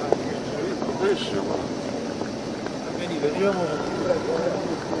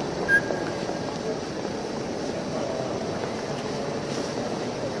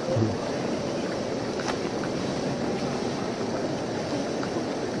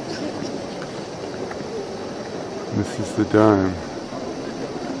 This is the dome.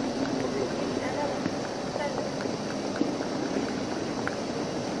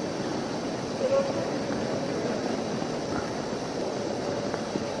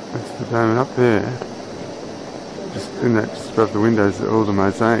 That's the dome, and up there, just in that, just above the windows, are all the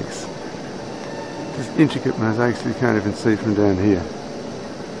mosaics. Just intricate mosaics you can't even see from down here.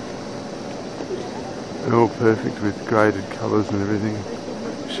 They're all perfect with graded colours and everything,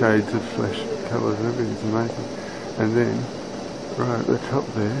 shades of flesh colours and everything. It's amazing. And then, right at the top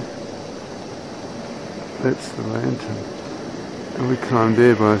there, that's the lantern. And we climbed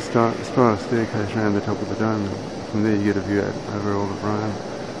there by a spiral staircase around the top of the dome. And from there you get a view out over all of Rome.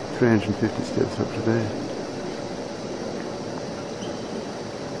 350 steps up to there.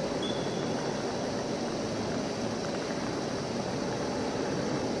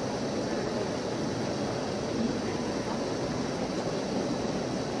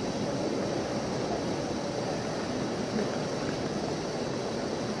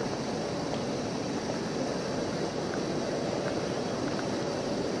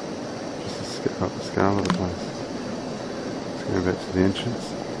 Up the scale of the place. Let's go back to the entrance.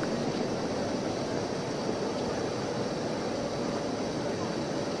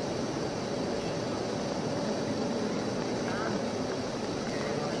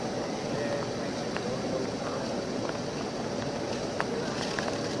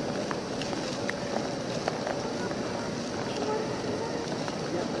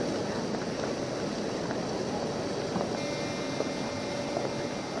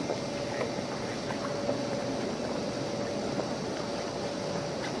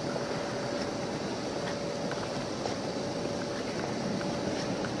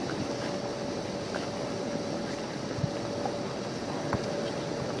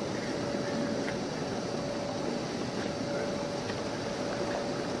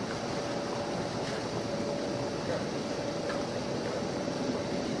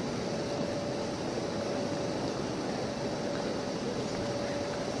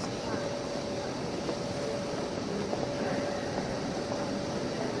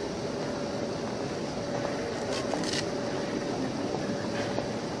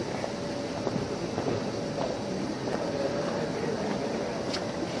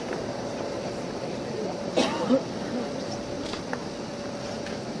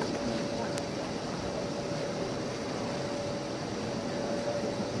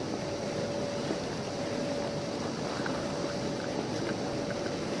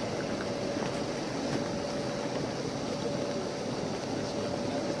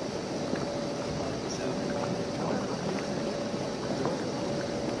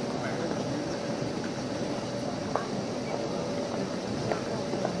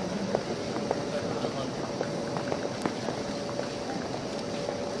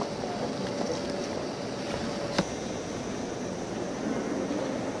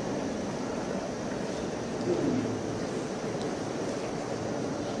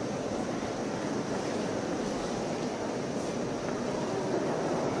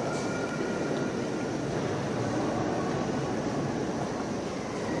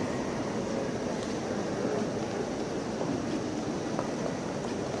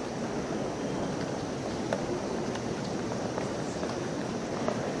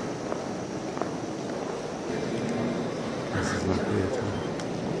 This is not here at all.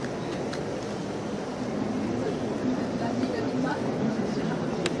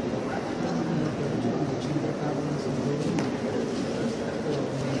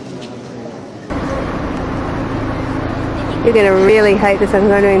 You're going to really hate this. I'm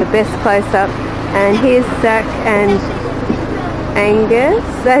doing the best close-up. And here's Zach and Angus.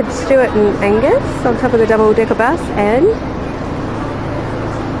 That's Stuart and Angus on top of the double-decker bus. And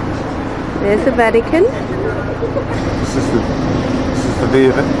there's the Vatican. This is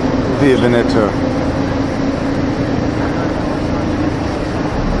the Via Veneto.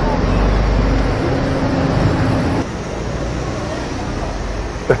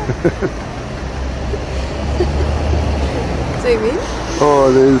 Zoom in.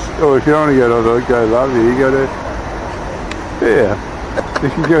 Oh, if you don't want to go lovely, you go to, yeah, you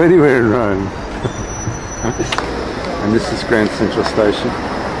can go anywhere in Rome. And this is Grand Central Station,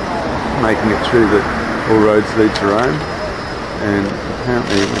 making it through that all roads lead to Rome. And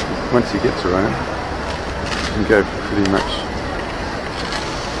apparently, once you get to Rome, you can go pretty much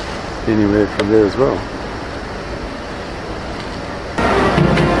anywhere from there as well.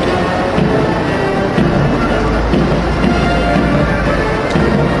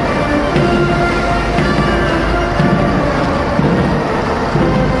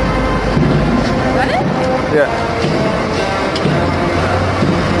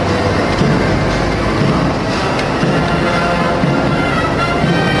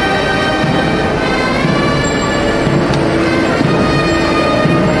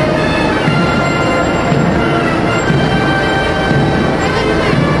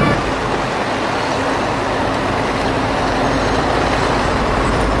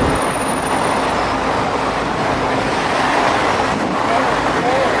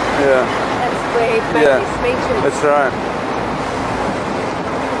 Yeah. That's right.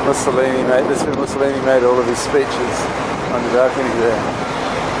 Mussolini made this. Mussolini made all of his speeches on the balcony there.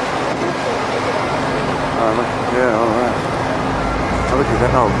 Yeah, all right. Oh, look at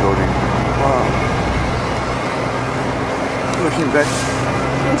that old building. Wow. Looking back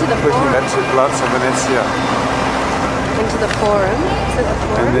into the looking forum. back to Palazzo Venezia. Into the forum. So the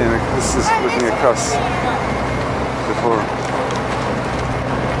forum. And then this is looking across the forum.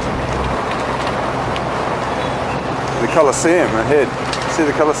 The Colosseum ahead. See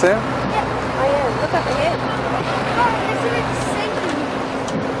the Colosseum? Yeah. Oh yeah, look up ahead.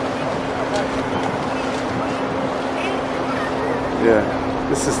 Yeah,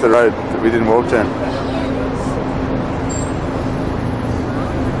 this is the road that we didn't walk down.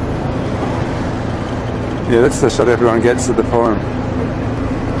 Yeah, that's the shot everyone gets at the forum.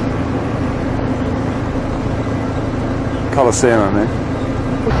 Colosseum, I mean.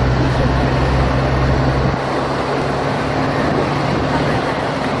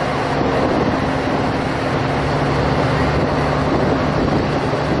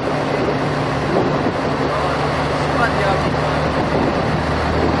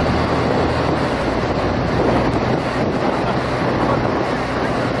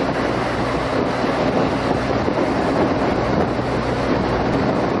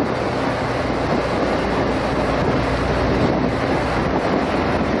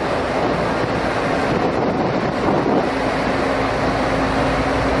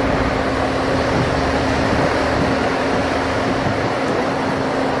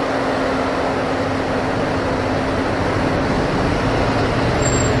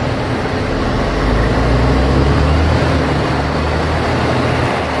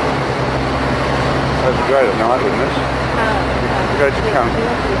 Great at night, wouldn't it? Great to come.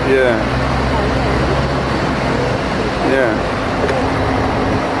 Yeah. Yeah.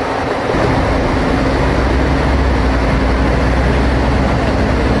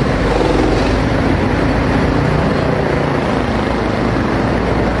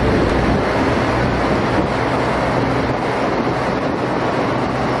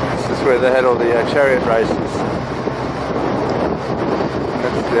 This is where they had all the chariot races.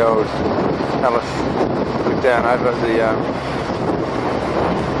 That's the old palace. Look down over the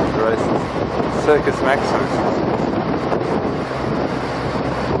races. Circus Maximus.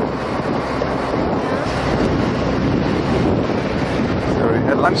 So we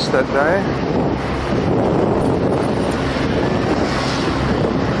had lunch that day.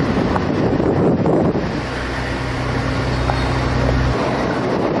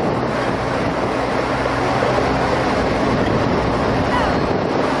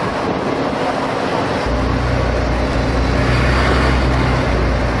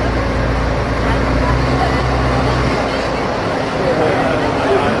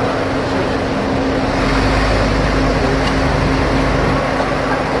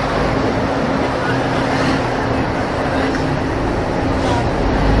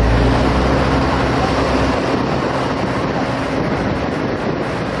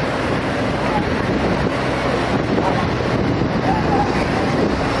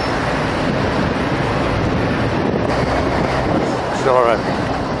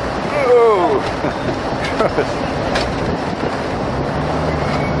 So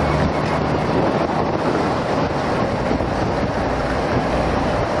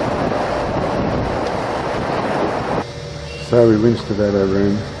we winched about our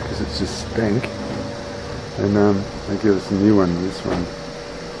room because it's just stank, and they give us a new one. This one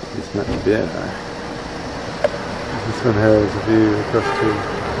is much better. This one has a view across to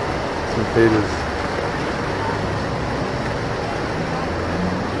St. Peter's.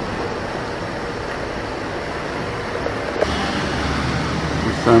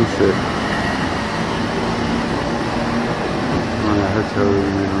 The sunset on a hotel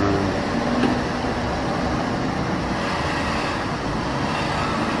room in Rome.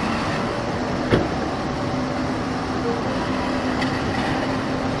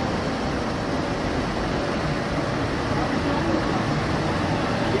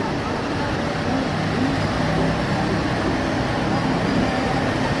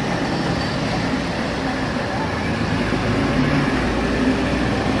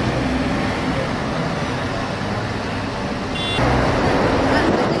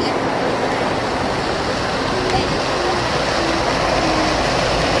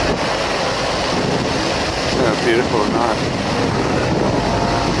 Beautiful night.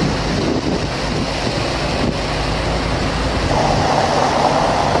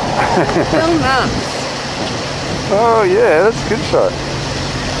 So nice. Oh yeah, that's a good shot.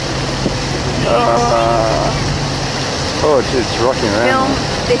 Oh, it's rocking around. Film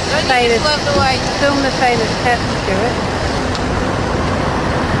this famous. Film the famous hat, Stuart.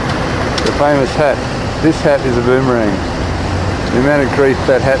 The famous hat. This hat is a boomerang. The amount of grief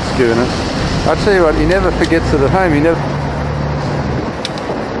that hat's given us. I'll tell you what, he never forgets it at home. He never.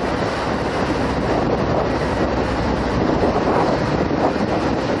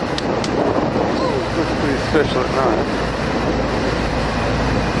 Looks pretty special at night.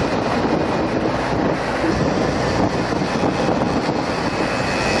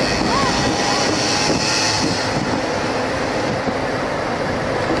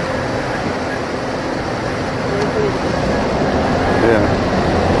 Yeah.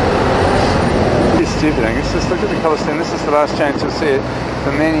 Stupid, Angus. Just look at the Coliseum. This is the last chance you'll see it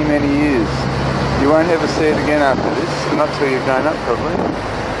for many, many years. You won't ever see it again after this. Not till you're grown up, probably.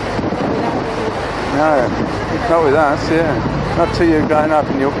 No, not with us. Yeah, not till you're grown up,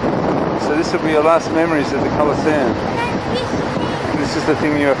 and you'll. So this will be your last memories of the Coliseum. And this is the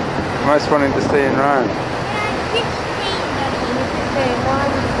thing you're most wanting to see in Rome.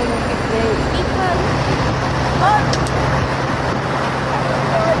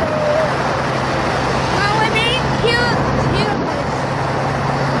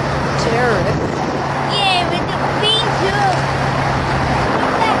 Terrorists. Yeah, with the green too.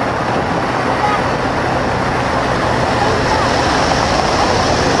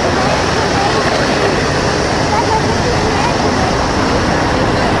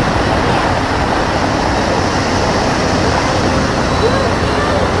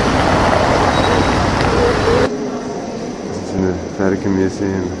 This is in the Vatican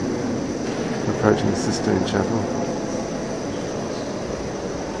Museum, approaching the Sistine Chapel.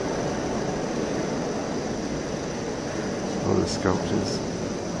 All the sculptures.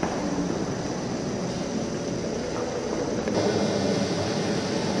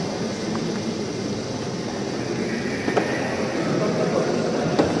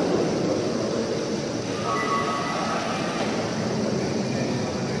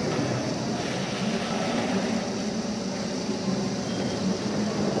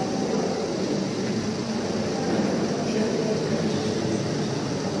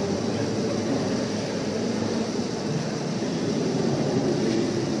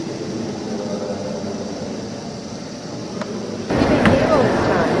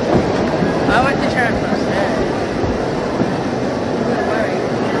 I went to try and cross there.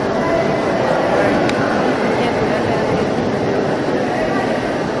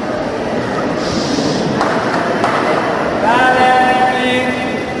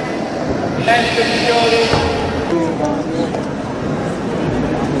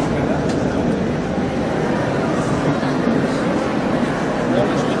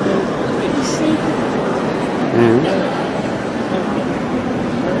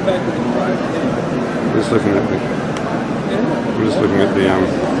 Just looking at the. I'm just looking at the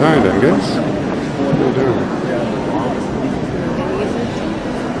phone, I guess. What are you doing?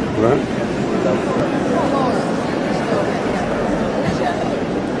 What?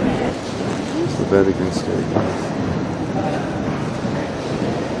 It's the Vatican State.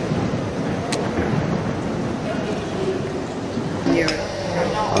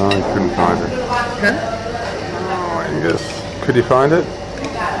 Oh, I couldn't find it. Huh? Oh, I guess. Could you find it?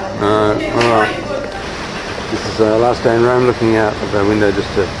 No. Alright. This is our last day in Rome, looking out of our window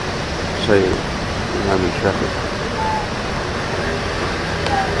just to show you Roman traffic.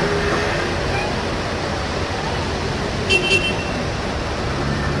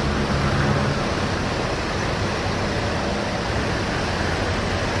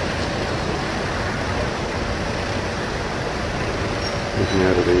 Looking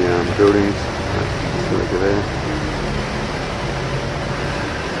out of the buildings, look at there.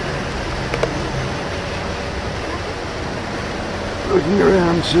 Looking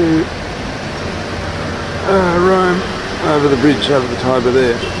around to Rome, over the bridge, over the Tiber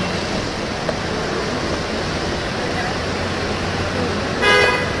there.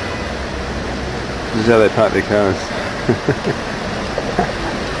 This is how they park their cars.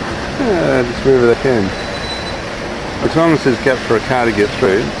 Just wherever they can. As long as there's a gap for a car to get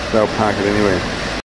through, they'll park it anywhere.